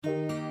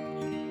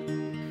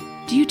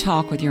Do you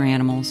talk with your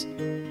animals?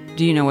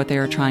 Do you know what they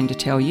are trying to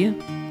tell you?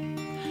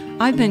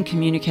 I've been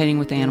communicating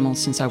with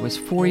animals since I was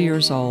 4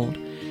 years old,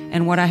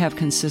 and what I have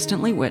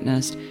consistently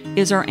witnessed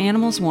is our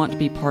animals want to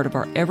be part of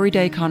our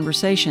everyday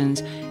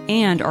conversations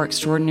and are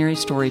extraordinary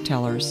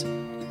storytellers.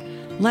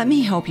 Let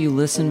me help you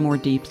listen more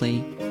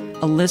deeply,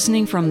 a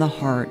listening from the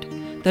heart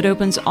that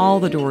opens all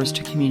the doors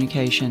to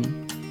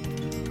communication.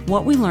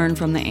 What we learn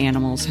from the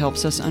animals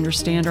helps us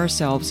understand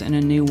ourselves in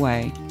a new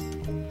way.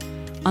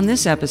 On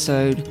this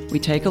episode, we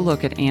take a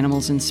look at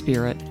animals in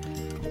spirit,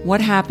 what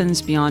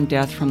happens beyond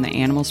death from the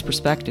animal's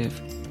perspective,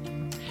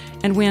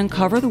 and we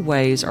uncover the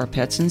ways our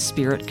pets in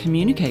spirit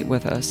communicate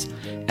with us,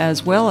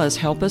 as well as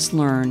help us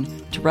learn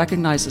to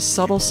recognize the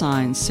subtle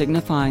signs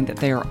signifying that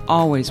they are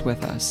always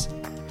with us.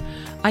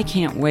 I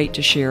can't wait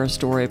to share a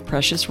story of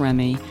precious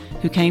Remy,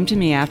 who came to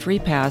me after he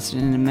passed in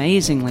an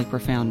amazingly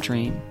profound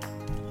dream.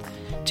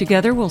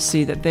 Together we'll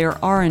see that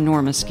there are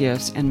enormous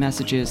gifts and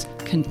messages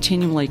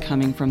continually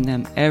coming from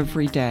them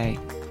every day.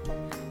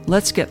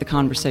 Let's get the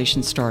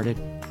conversation started.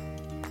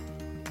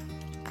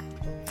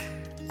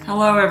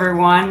 Hello,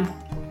 everyone.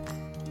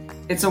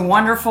 It's a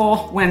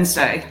wonderful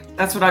Wednesday.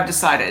 That's what I've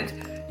decided.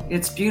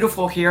 It's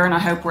beautiful here, and I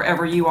hope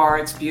wherever you are,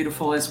 it's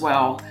beautiful as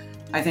well.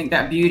 I think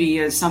that beauty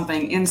is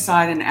something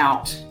inside and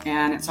out,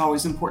 and it's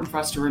always important for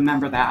us to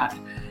remember that.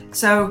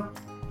 So,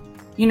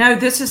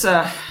 this is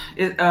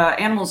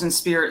animals in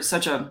spirit.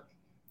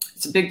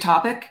 It's a big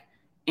topic,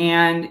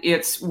 and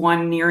it's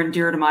one near and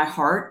dear to my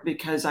heart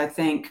because I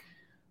think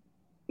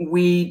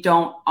we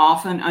don't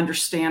often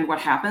understand what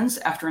happens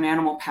after an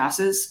animal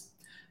passes.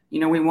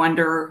 We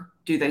wonder,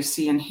 do they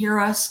see and hear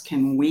us?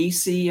 Can we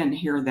see and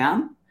hear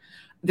them?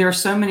 There are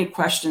so many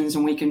questions,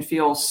 and we can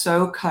feel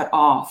so cut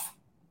off.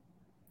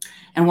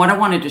 And what I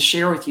wanted to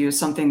share with you is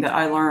something that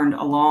I learned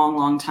a long,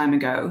 long time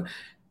ago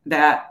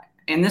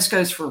and this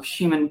goes for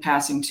human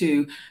passing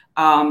too,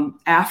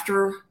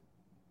 after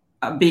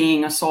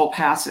being a soul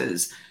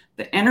passes,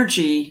 the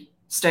energy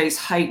stays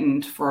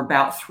heightened for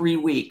about 3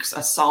 weeks,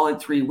 a solid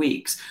 3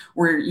 weeks,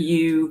 where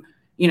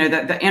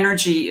that the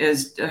energy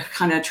is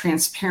kind of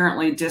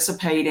transparently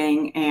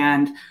dissipating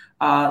and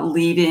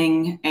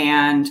leaving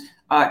and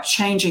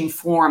changing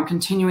form,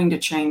 continuing to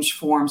change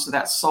form, so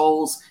that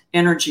soul's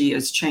energy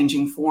is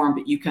changing form,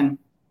 but you can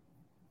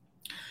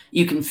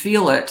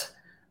feel it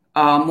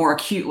more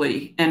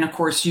acutely. And of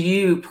course,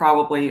 you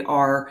probably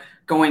are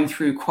going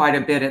through quite a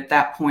bit at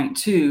that point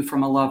too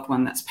from a loved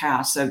one that's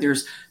passed. So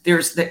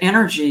there's the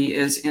energy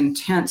is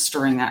intense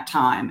during that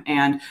time,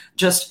 and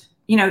just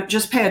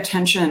pay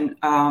attention.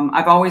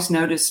 I've always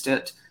noticed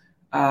it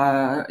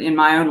in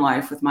my own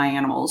life with my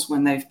animals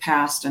when they've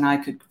passed, and I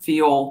could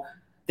feel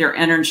their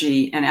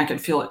energy and I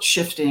could feel it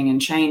shifting and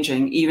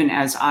changing, even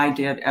as I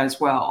did as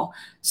well.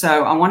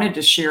 So I wanted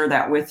to share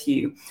that with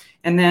you.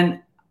 And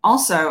then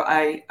also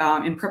I,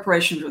 in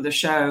preparation for the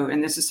show,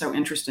 and this is so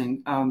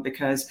interesting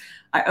because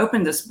I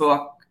opened this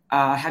book,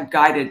 had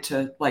guided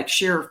to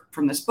share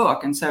from this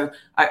book. And so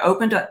I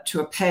opened up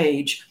to a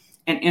page,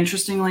 and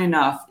interestingly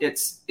enough,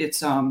 it's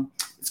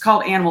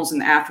called Animals in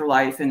the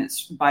Afterlife, and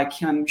it's by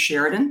Kim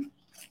Sheridan.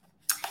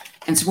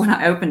 And so when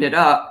I opened it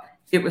up,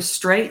 it was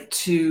straight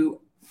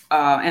to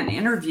an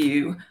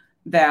interview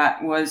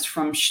that was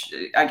from,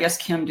 I guess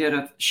Kim did,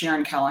 of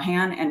Sharon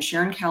Callahan. And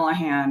Sharon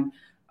Callahan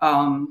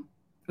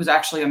was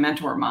actually a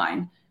mentor of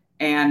mine.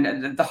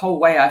 And the whole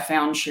way I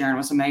found Sharon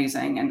was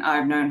amazing. And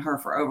I've known her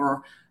for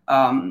over,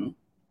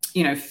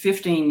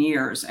 15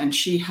 years. And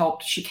she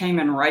came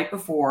in right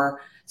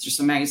before. It's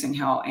just amazing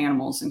how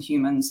animals and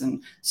humans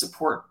and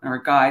support or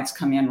guides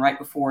come in right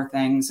before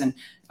things. And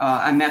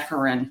I met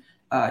her in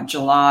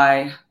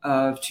July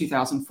of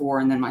 2004,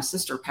 and then my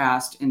sister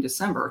passed in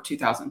December of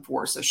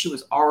 2004. So she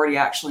was already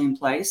actually in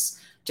place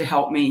to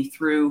help me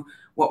through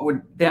what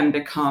would then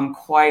become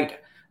quite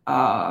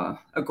a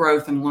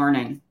growth and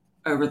learning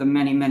over the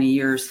many, many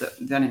years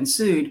that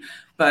ensued.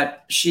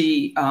 But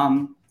she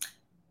taught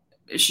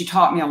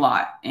me a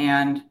lot,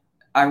 and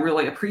I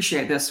really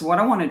appreciate this. So what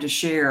I wanted to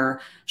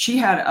share, she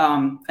had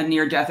a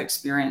near-death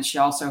experience. She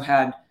also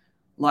had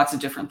lots of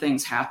different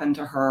things happen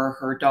to her.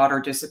 Her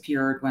daughter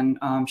disappeared when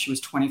she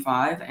was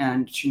 25,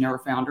 and she never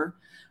found her.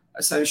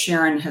 So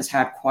Sharon has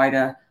had quite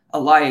a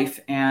life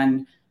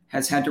and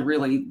has had to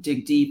really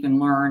dig deep and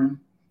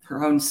learn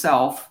her own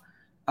self,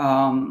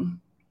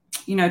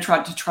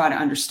 try to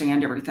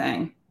understand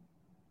everything.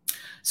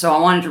 So I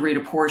wanted to read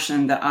a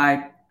portion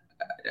that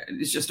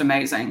is just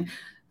amazing.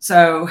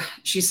 So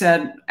she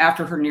said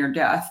after her near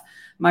death,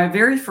 "My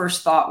very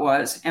first thought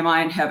was, am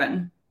I in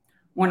heaven?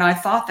 When I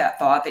thought that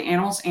thought, the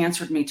animals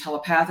answered me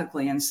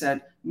telepathically and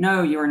said,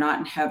 'No, you are not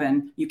in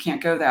heaven. You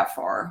can't go that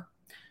far.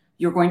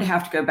 You're going to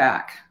have to go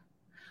back.'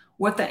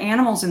 What the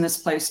animals in this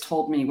place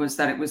told me was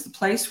that it was the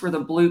place where the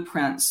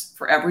blueprints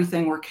for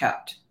everything were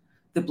kept.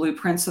 The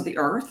blueprints of the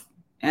earth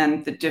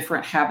and the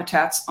different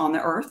habitats on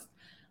the earth,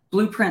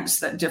 blueprints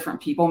that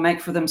different people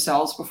make for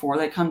themselves before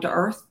they come to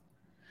earth.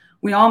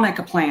 We all make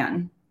a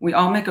plan. We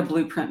all make a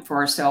blueprint for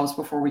ourselves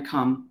before we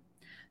come.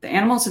 The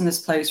animals in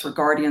this place were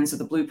guardians of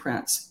the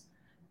blueprints.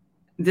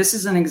 this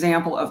is an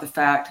example of the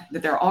fact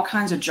that there are all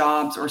kinds of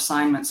jobs or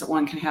assignments that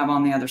one can have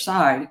on the other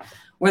side,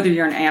 whether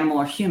you're an animal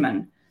or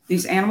human.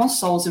 These animal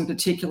souls in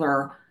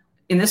particular,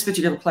 in this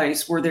particular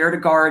place, were there to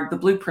guard the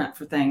blueprint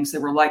for things. They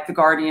were like the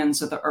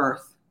guardians of the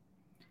earth.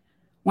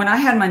 When I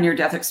had my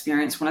near-death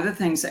experience, one of the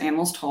things the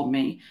animals told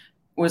me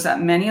was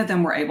that many of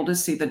them were able to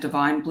see the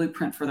divine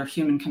blueprint for their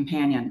human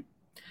companion.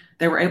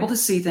 They were able to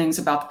see things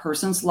about the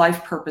person's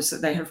life purpose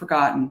that they had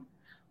forgotten.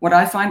 What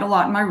I find a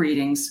lot in my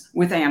readings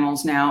with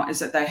animals now is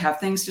that they have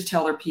things to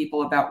tell their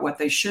people about what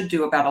they should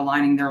do about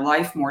aligning their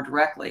life more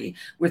directly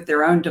with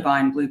their own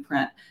divine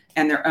blueprint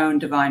and their own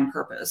divine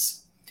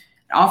purpose.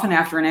 Often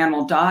after an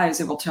animal dies,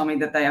 it will tell me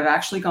that they have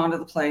actually gone to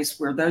the place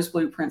where those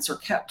blueprints are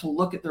kept to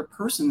look at their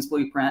person's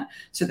blueprint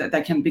so that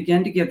they can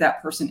begin to give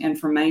that person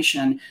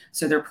information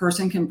so their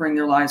person can bring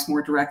their lives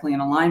more directly in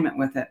alignment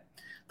with it.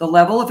 The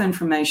level of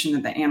information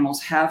that the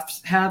animals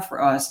have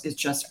for us is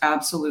just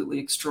absolutely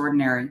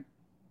extraordinary.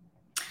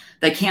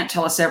 They can't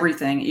tell us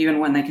everything, even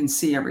when they can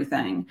see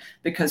everything,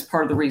 because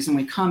part of the reason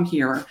we come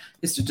here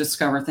is to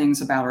discover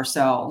things about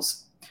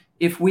ourselves.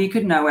 If we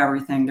could know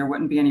everything, there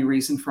wouldn't be any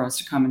reason for us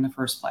to come in the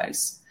first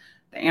place.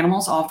 The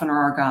animals often are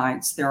our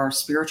guides. They're our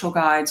spiritual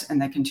guides,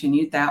 and they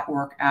continue that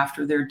work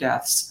after their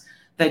deaths.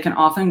 They can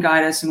often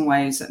guide us in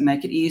ways that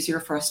make it easier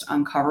for us to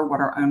uncover what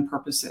our own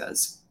purpose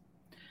is.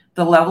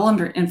 The level of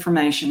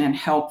information and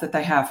help that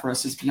they have for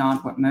us is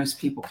beyond what most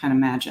people can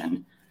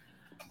imagine.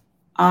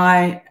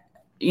 I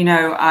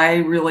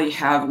really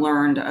have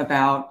learned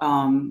about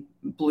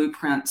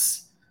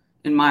blueprints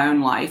in my own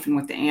life and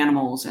with the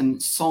animals,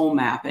 and soul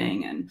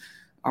mapping and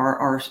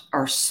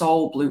our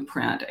soul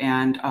blueprint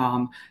and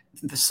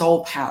the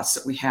soul paths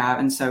that we have.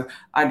 And so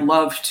I'd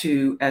love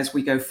to, as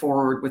we go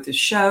forward with this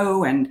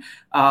show and,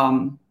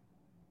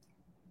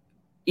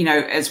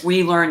 as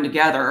we learn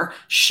together,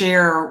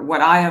 share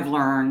what I have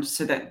learned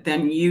so that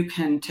then you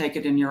can take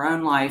it in your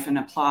own life and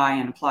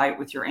apply it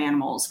with your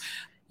animals.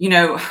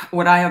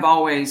 What I have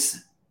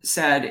always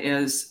said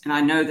is, and I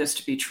know this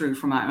to be true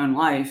for my own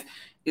life,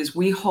 is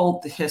we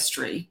hold the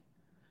history.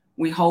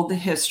 We hold the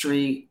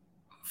history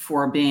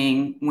for a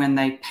being when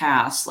they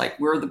pass. Like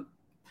we're the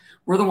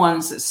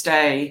ones that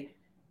stay,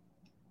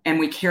 and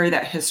we carry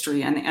that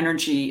history and the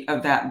energy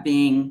of that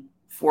being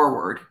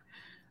forward.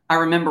 I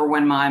remember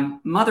when my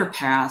mother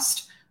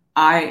passed,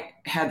 I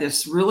had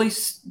this really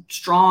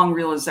strong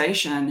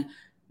realization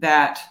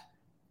that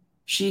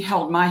she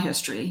held my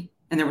history,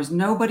 and there was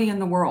nobody in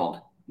the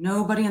world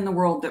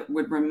that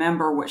would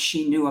remember what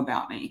she knew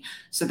about me.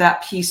 So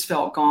that piece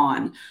felt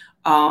gone.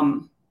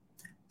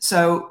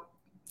 So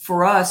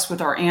for us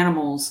with our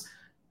animals,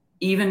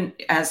 even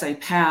as they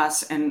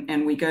pass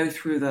and we go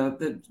through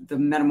the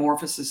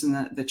metamorphosis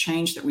and the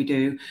change that we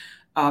do,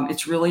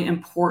 it's really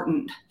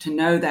important to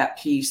know that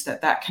piece,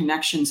 that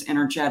connection's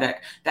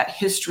energetic, that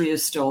history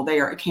is still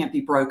there. It can't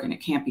be broken.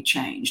 It can't be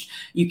changed.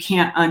 You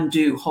can't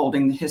undo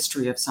holding the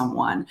history of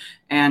someone.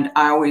 And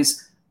I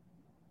always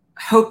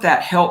hope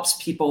that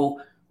helps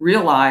people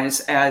realize,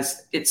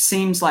 as it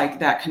seems like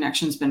that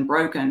connection's been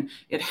broken,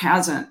 it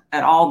hasn't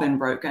at all been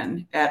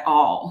broken at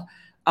all.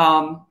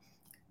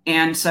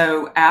 And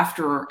so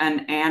after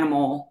an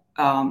animal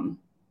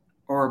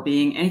or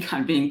being, any kind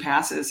of being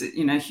passes,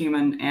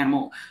 human,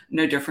 animal,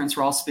 no difference,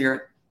 we're all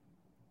spirit.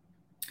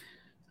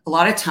 A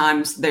lot of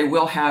times they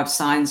will have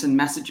signs and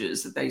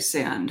messages that they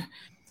send.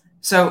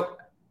 So,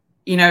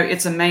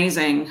 it's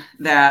amazing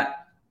that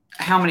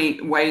how many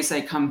ways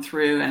they come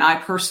through. And I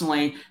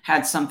personally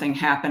had something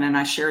happen, and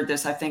I shared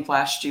this, I think,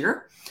 last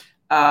year.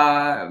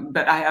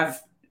 But I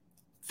have,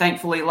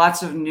 thankfully,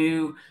 lots of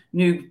new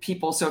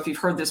people. So if you've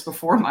heard this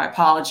before, my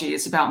apology.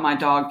 It's about my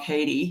dog,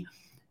 Katie.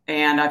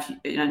 And I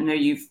know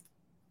you've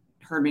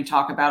heard me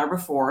talk about her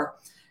before.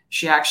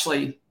 She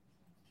actually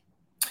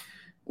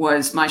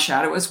was my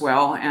shadow as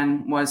well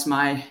and was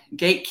my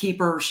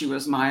gatekeeper. She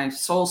was my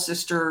soul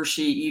sister.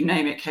 You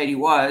name it, Katie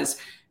was.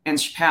 And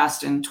she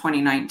passed in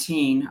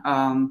 2019,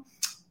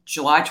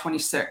 July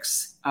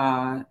 26,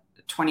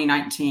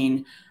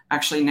 2019.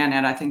 Actually,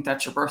 Nanette, I think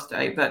that's your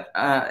birthday. But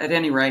at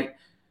any rate,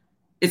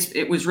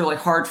 it was really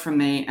hard for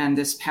me. And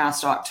this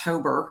past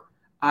October,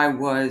 I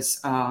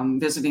was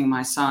visiting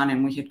my son,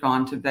 and we had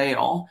gone to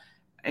Vail.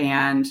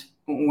 And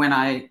when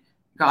I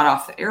got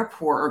off the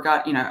airport,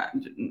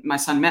 my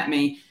son met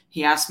me,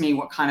 he asked me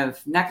what kind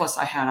of necklace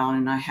I had on.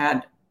 And I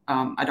had,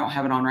 I don't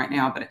have it on right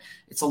now, but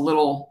it's a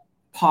little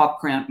paw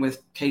print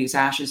with Katie's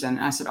ashes. And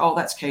I said, "Oh,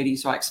 that's Katie."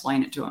 So I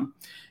explained it to him.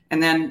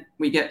 And then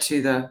we get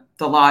to the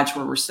lodge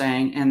where we're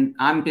staying, and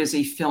I'm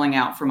busy filling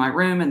out for my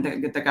room. And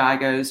the guy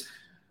goes,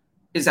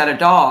 "Is that a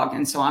dog?"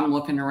 And so I'm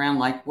looking around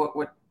like, what,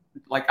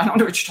 like, I don't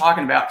know what you're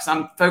talking about, because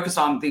I'm focused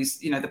on these,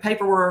 the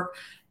paperwork.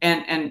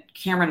 And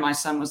Cameron, my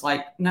son, was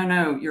like,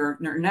 no, your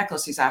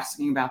necklace, he's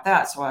asking about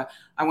that. So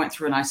I went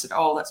through and I said,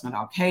 "Oh, that's my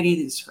dog, Katie.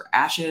 These are her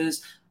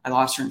ashes. I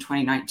lost her in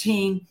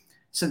 2019.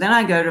 So then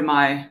I go to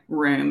my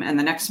room, and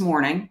the next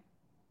morning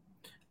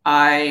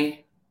I,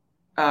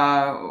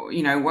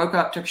 woke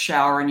up, took a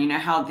shower, and you know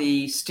how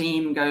the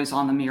steam goes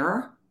on the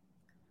mirror?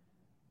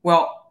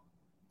 Well,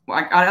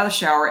 I got out of the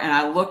shower and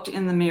I looked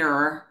in the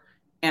mirror,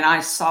 and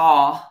I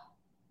saw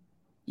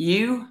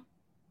you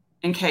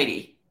and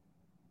Katie.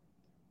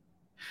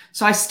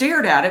 So I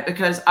stared at it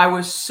because I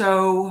was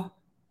so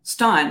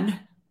stunned.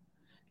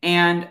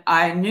 And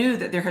I knew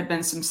that there had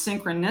been some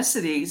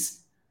synchronicities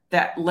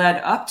that led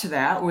up to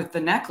that with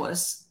the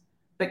necklace.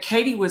 But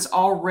Katie was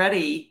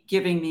already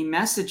giving me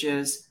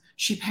messages.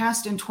 She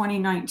passed in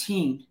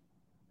 2019.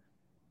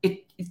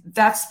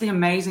 That's the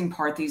amazing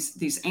part.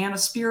 These Anna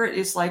spirit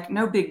is like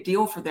no big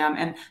deal for them,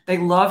 and they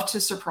love to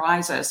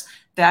surprise us.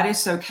 That is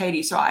so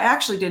Katie. So I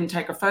actually didn't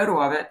take a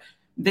photo of it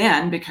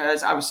then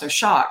because I was so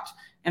shocked.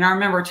 And I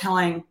remember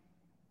telling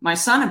my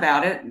son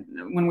about it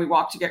when we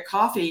walked to get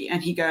coffee,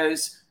 and he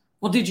goes,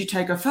 well, did you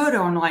take a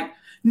photo? And I'm like,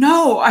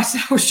 no, I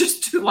said, I was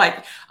just too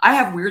like, I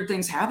have weird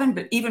things happen.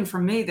 But even for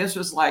me, this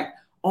was like,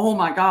 oh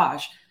my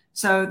gosh.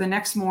 So the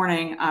next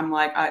morning I'm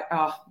like,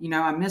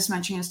 I missed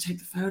my chance to take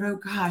the photo.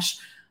 Gosh.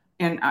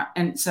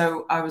 And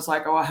so I was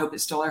like, oh, I hope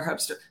it's still there. I hope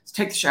it's still. Let's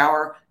take the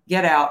shower,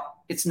 get out.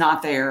 It's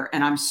not there.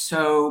 And I'm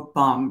so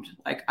bummed.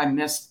 Like I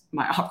missed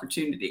my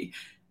opportunity.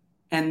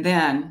 And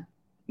then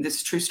this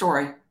is a true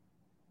story.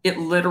 It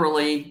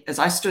literally, as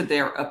I stood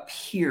there,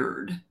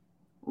 appeared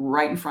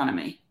right in front of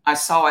me. I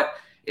saw it.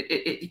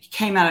 It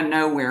came out of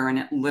nowhere and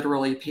it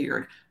literally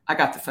appeared. I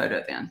got the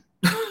photo then.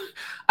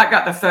 I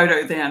got the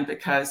photo then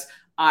because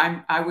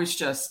I was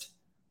just,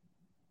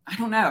 I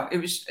don't know. It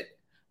was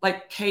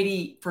like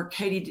Katie,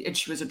 and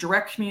she was a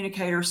direct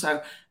communicator.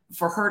 So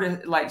for her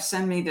to like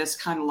send me this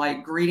kind of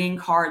like greeting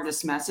card,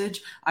 this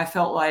message, I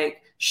felt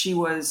like she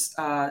was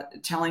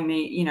telling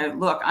me,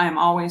 look, I am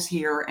always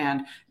here.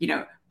 And,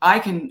 I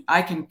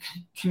can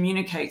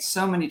communicate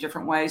so many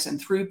different ways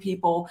and through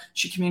people.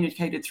 She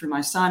communicated through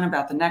my son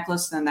about the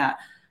necklace, then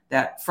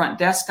that front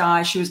desk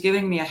guy. She was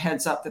giving me a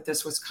heads up that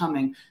this was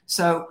coming.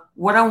 So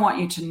what I want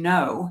you to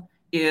know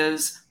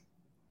is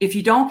if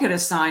you don't get a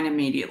sign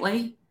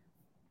immediately,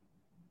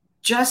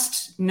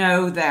 just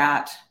know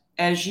that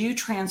as you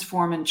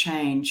transform and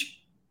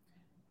change,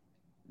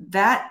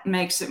 that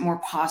makes it more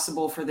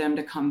possible for them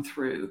to come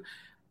through.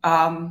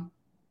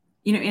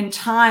 In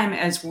time,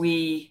 as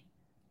we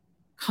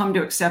come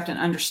to accept and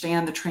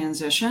understand the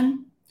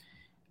transition,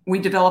 we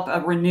develop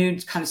a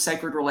renewed kind of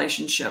sacred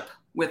relationship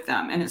with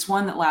them. And it's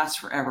one that lasts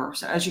forever.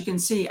 So as you can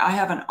see, I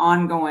have an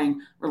ongoing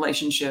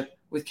relationship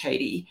with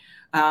Katie.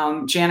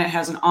 Janet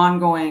has an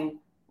ongoing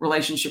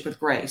relationship with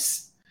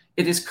Grace.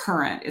 It is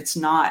current. It's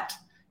not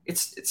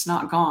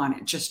gone.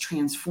 It just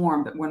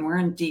transformed. But when we're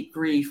in deep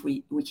grief,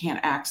 we can't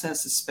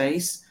access a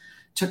space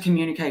to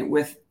communicate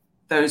with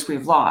those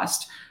we've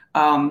lost.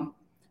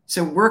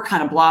 So we're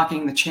kind of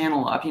blocking the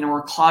channel up,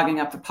 we're clogging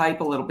up the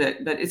pipe a little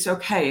bit, but it's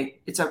okay.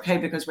 It's okay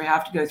because we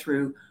have to go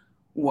through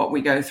what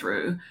we go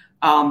through.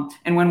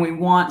 And when we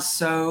want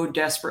so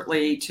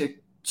desperately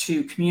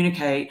to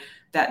communicate,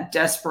 that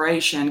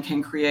desperation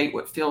can create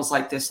what feels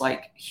like this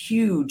like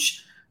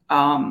huge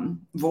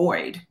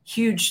void,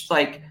 huge,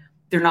 like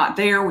they're not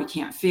there. We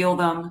can't feel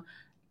them.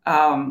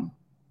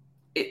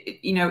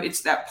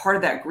 It's that part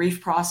of that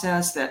grief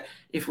process that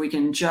if we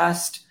can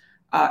just,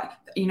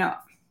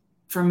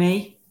 for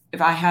me, if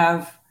I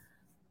have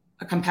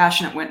a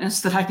compassionate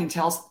witness that I can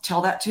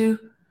tell that to,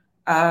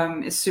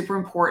 it's super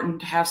important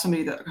to have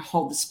somebody that can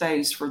hold the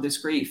space for this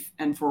grief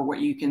and for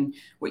what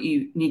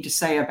you need to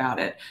say about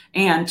it,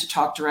 and to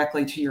talk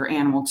directly to your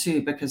animal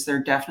too, because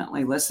they're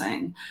definitely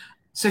listening.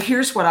 So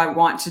here's what I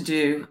want to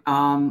do.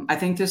 I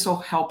think this will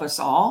help us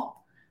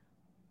all.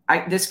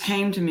 This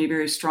came to me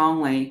very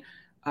strongly,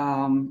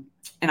 and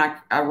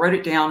I wrote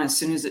it down as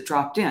soon as it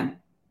dropped in.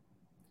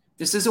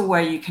 This is a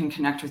way you can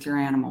connect with your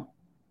animal.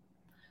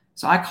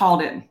 So I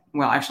called it,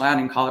 well, actually, I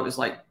didn't call it, it was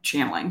like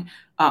channeling,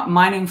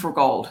 mining for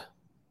gold.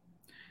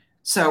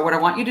 So what I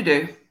want you to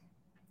do,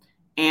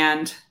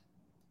 and,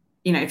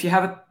 if you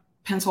have a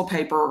pencil,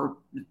 paper, or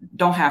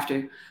don't have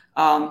to,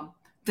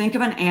 think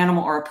of an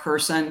animal or a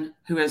person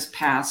who has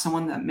passed,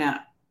 someone that meant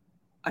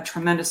a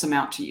tremendous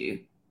amount to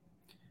you.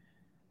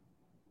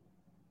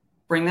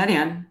 Bring that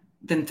in,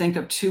 then think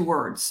of 2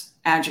 words,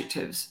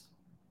 adjectives,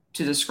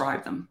 to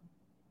describe them.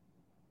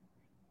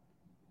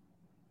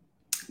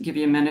 Give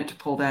you a minute to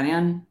pull that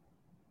in.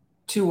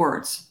 2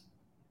 words.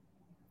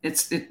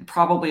 It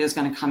probably is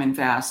going to come in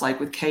fast. Like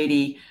with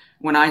Katie,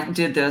 when I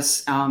did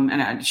this,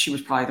 she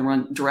was probably the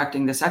one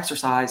directing this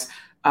exercise,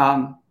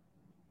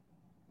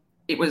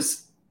 it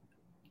was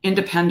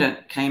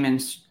independent, came in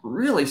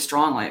really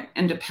strongly,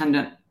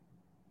 independent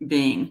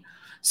being.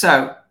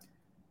 So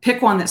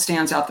pick one that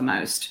stands out the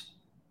most,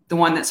 the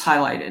one that's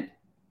highlighted,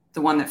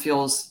 the one that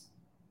feels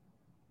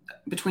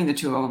between the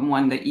 2 of them,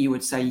 one that you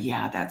would say,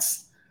 yeah,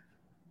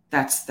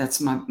 that's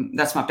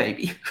my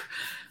baby.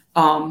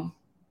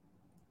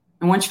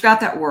 And once you've got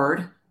that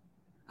word,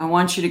 I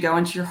want you to go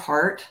into your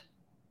heart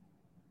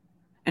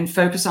and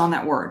focus on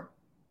that word.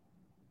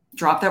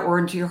 Drop that word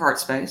into your heart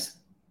space.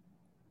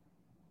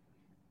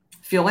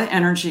 Feel the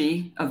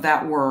energy of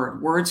that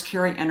word. Words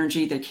carry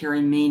energy, they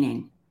carry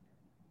meaning.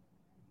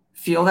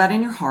 Feel that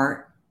in your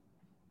heart.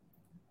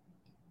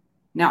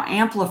 Now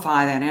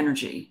amplify that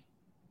energy.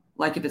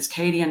 Like if it's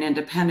Katie and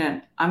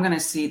independent, I'm going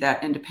to see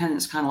that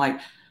independence kind of like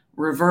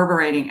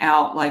reverberating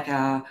out like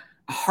a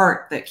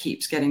heart that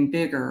keeps getting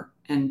bigger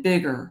and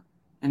bigger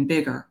and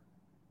bigger.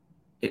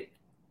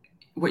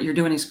 What you're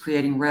doing is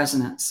creating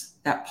resonance.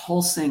 That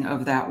pulsing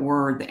of that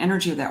word, the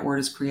energy of that word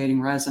is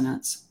creating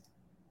resonance.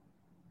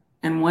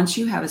 And once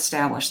you have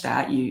established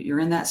that, you're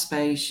in that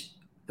space,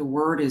 the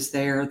word is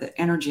there, the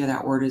energy of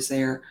that word is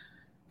there.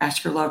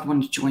 Ask your loved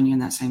one to join you in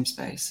that same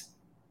space.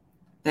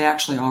 They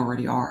actually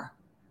already are.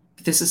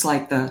 This is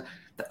like the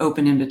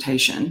open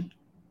invitation.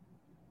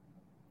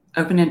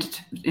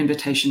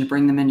 Invitation to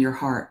bring them into your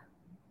heart.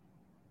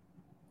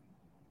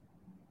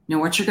 Now,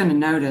 what you're going to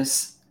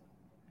notice,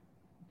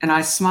 and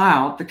I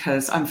smiled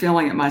because I'm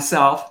feeling it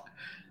myself,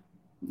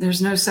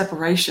 there's no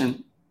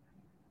separation.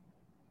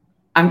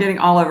 I'm getting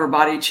all over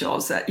body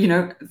chills that,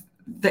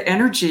 the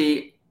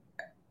energy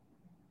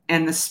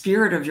and the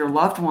spirit of your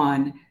loved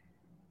one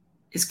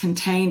is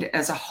contained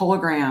as a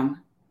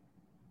hologram,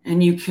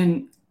 and you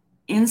can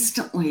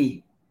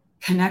instantly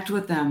connect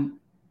with them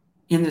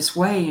in this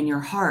way in your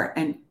heart.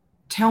 And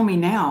tell me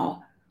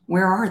now,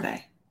 where are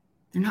they?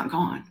 They're not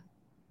gone.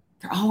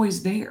 They're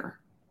always there.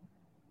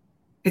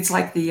 It's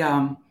like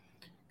the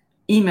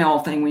email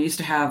thing we used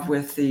to have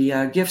with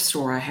the gift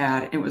store I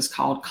had. It was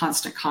called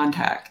Constant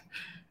Contact.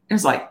 It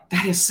was like,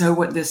 that is so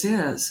what this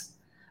is.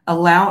 It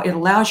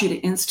allows you to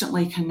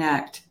instantly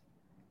connect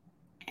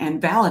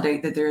and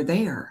validate that they're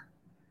there.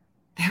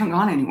 They haven't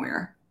gone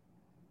anywhere.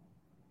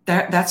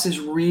 That's as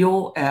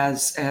real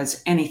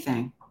as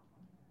anything.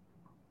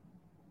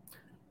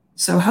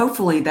 So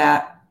hopefully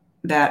that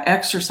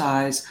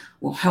exercise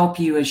will help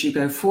you as you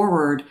go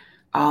forward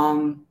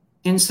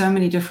in so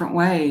many different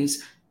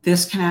ways.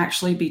 This can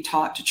actually be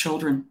taught to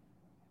children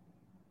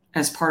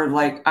as part of,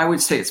 like, I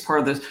would say it's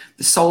part of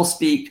the soul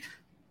speak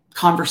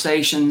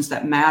conversations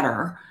that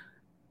matter.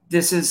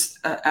 This is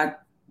a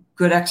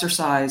good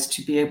exercise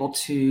to be able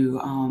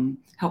to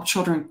help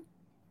children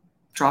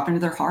drop into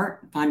their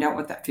heart, find out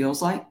what that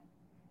feels like.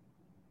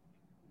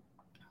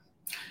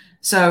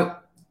 So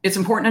it's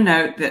important to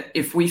note that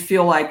if we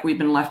feel like we've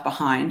been left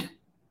behind,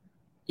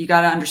 you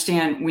got to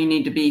understand we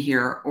need to be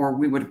here or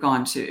we would have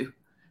gone too.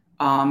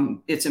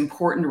 It's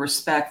important to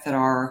respect that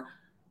our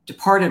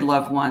departed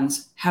loved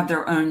ones have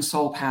their own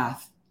soul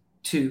path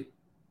too.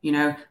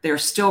 They're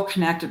still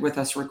connected with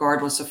us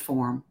regardless of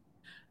form.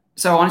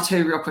 So I want to tell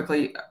you real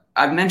quickly,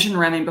 I've mentioned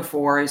Remy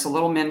before. He's a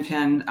little min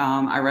pin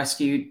I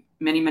rescued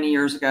many, many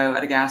years ago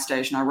at a gas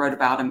station. I wrote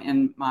about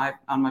him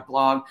on my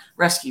blog,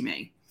 Rescue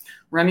Me.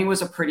 Remy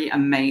was a pretty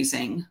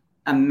amazing,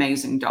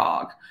 amazing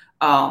dog.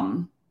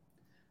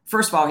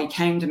 First of all, he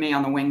came to me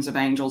on the wings of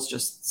angels,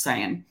 just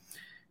saying.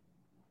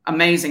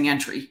 Amazing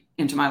entry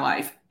into my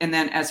life. And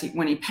then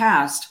when he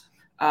passed,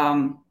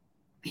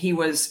 he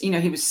was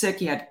sick.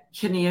 He had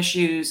kidney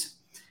issues.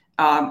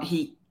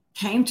 He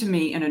came to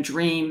me in a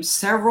dream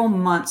several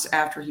months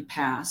after he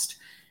passed.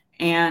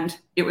 And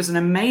it was an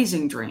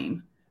amazing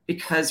dream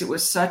because it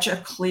was such a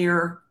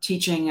clear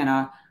teaching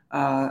and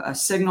a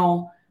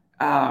signal.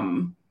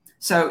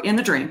 So in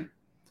the dream,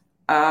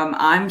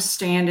 I'm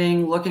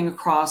standing looking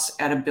across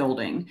at a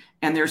building,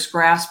 and there's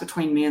grass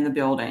between me and the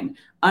building.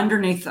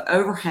 Underneath the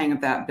overhang of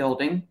that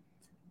building,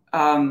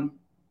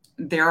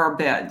 there are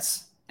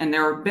beds. And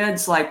there are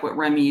beds like what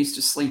Remy used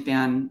to sleep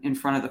in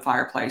front of the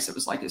fireplace. It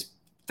was like his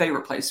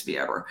favorite place to be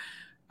ever.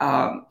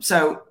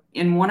 So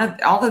in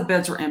all the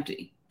beds were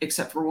empty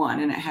except for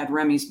one, and it had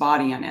Remy's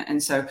body in it.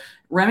 And so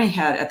Remy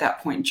had at that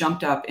point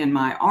jumped up in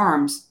my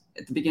arms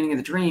at the beginning of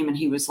the dream, and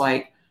he was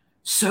like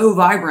so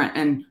vibrant,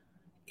 and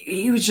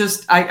he was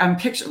just, I'm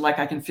picturing, like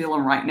I can feel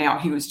him right now.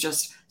 He was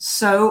just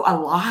so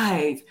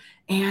alive.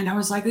 And I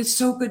was like, it's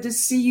so good to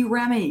see you,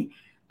 Remy.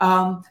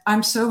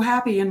 I'm so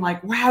happy. And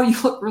like, wow, you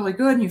look really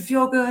good and you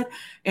feel good.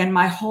 And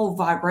my whole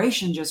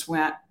vibration just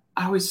went,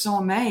 I was so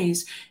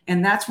amazed.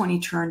 And that's when he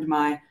turned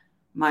my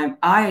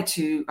eye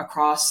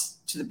across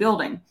to the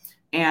building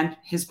and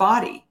his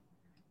body.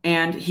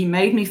 And he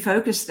made me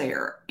focus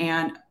there.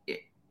 And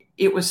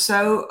it was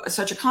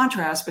such a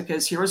contrast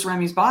because here was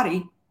Remy's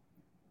body.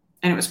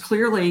 And it was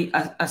clearly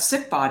a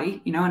sick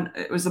body, and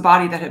it was the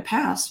body that had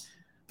passed.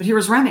 But here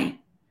was Remy.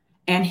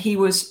 And he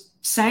was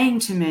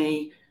saying to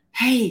me,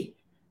 hey,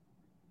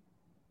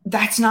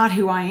 that's not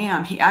who I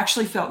am. He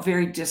actually felt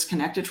very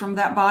disconnected from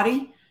that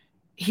body.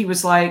 He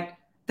was like,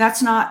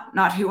 that's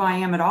not who I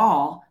am at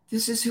all.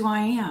 This is who I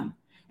am.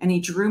 And he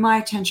drew my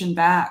attention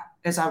back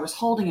as I was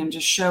holding him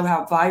to show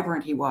how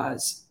vibrant he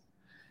was.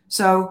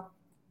 So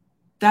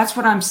that's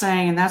what I'm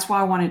saying. And that's why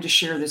I wanted to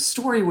share this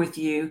story with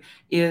you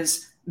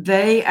is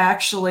they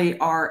actually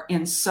are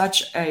in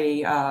such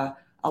a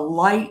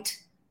light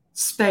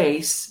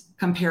space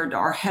compared to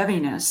our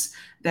heaviness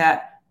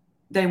that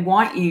they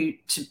want you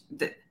to,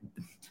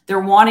 they're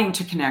wanting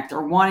to connect,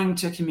 they're wanting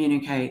to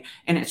communicate.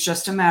 And it's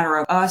just a matter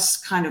of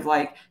us kind of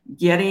like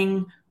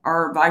getting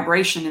our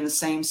vibration in the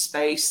same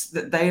space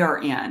that they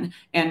are in.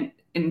 And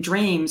in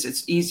dreams,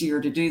 it's easier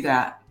to do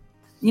that.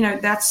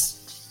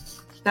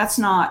 That's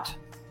not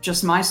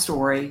just my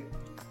story.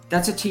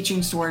 That's a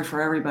teaching story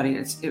for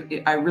everybody.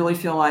 I really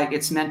feel like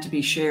it's meant to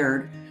be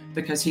shared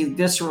because he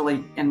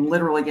viscerally and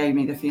literally gave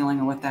me the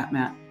feeling of what that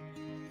meant.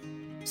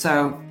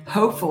 So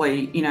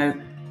hopefully,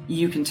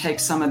 you can take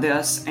some of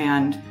this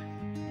and,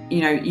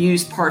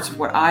 use parts of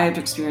what I have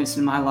experienced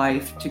in my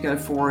life to go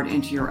forward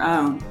into your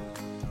own.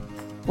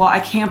 Well, I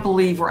can't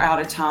believe we're out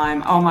of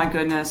time. Oh my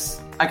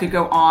goodness. I could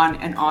go on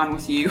and on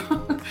with you.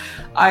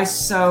 I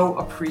so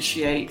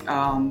appreciate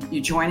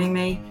you joining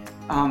me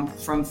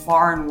from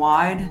far and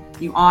wide.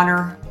 You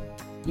honor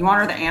the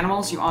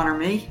animals. You honor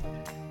me.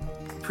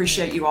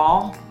 Appreciate you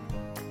all.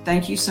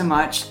 Thank you so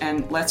much.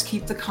 And let's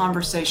keep the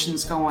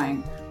conversations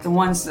going, the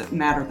ones that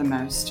matter the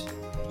most.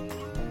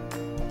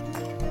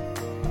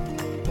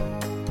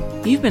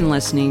 You've been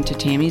listening to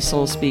Tammy's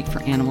Soul Speak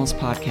for Animals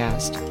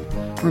podcast.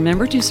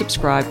 Remember to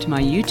subscribe to my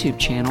YouTube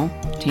channel,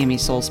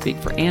 Tammy's Soul Speak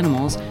for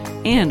Animals,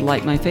 and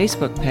like my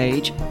Facebook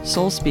page,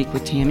 Soul Speak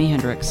with Tammy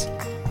Hendricks.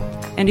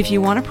 And if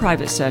you want a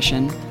private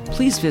session,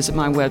 please visit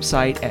my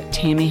website at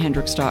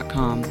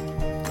tammyhendricks.com.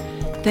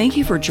 Thank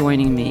you for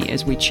joining me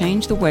as we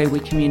change the way we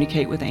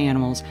communicate with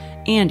animals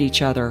and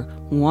each other,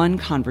 one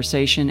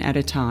conversation at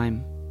a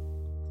time.